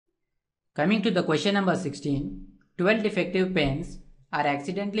Coming to the question number 16, 12 defective pens are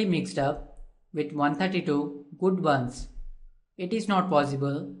accidentally mixed up with 132 good ones. It is not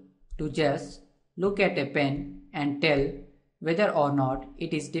possible to just look at a pen and tell whether or not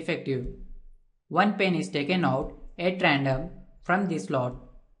it is defective. One pen is taken out at random from this lot.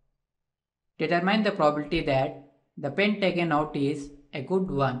 Determine the probability that the pen taken out is a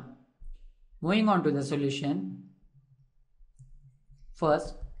good one. Moving on to the solution.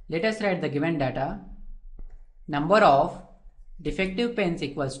 First, let us write the given data. Number of defective pens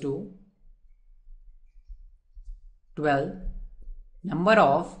equals to 12. Number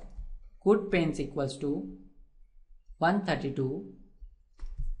of good pens equals to 132.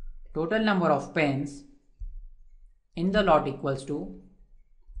 Total number of pens in the lot equals to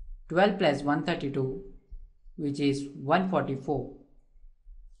 12 plus 132, which is 144.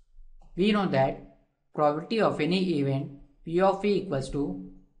 We know that probability of any event P of E equals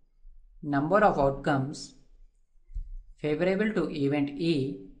to number of outcomes favorable to event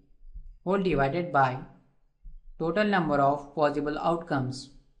E whole divided by total number of possible outcomes.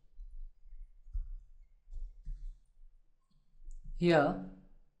 Here,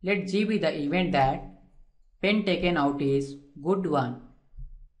 let G be the event that pen taken out is good one.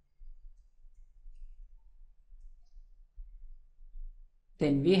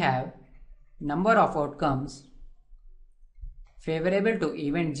 Then we have number of outcomes favorable to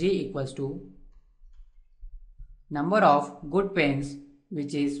event G equals to number of good pens,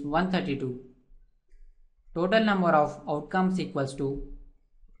 which is 132. Total number of outcomes equals to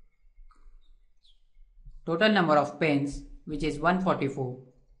total number of pens, which is 144.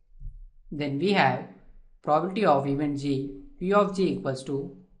 Then we have probability of event G, P of G equals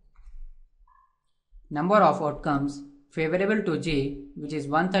to number of outcomes favorable to G, which is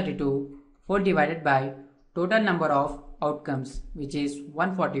 132, whole divided by total number of outcomes, which is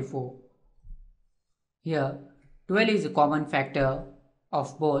 144. Here, 12 is a common factor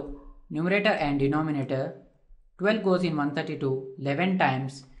of both numerator and denominator. 12 goes in 132 11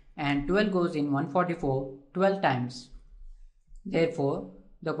 times and 12 goes in 144 12 times. Therefore,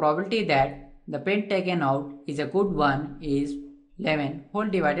 the probability that the pen taken out is a good one is 11 whole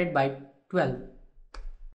divided by 12.